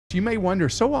You may wonder,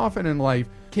 so often in life,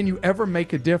 can you ever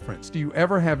make a difference? Do you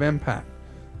ever have impact?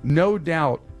 No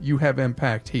doubt you have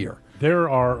impact here. There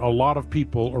are a lot of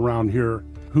people around here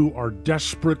who are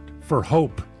desperate for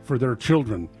hope for their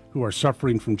children who are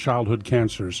suffering from childhood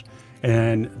cancers.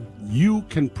 And you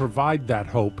can provide that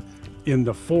hope in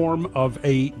the form of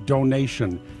a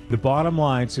donation. The bottom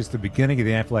line since the beginning of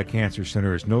the Aflac Cancer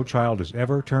Center is no child is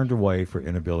ever turned away for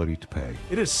inability to pay.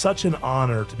 It is such an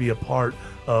honor to be a part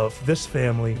of this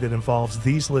family that involves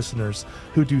these listeners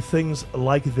who do things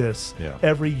like this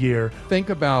every year. Think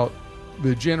about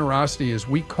the generosity as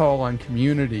we call on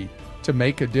community to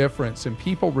make a difference, and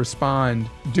people respond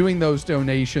doing those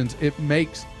donations. It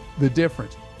makes the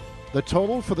difference. The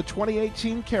total for the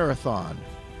 2018 Care-A-Thon,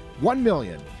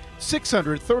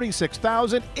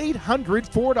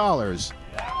 $1,636,804.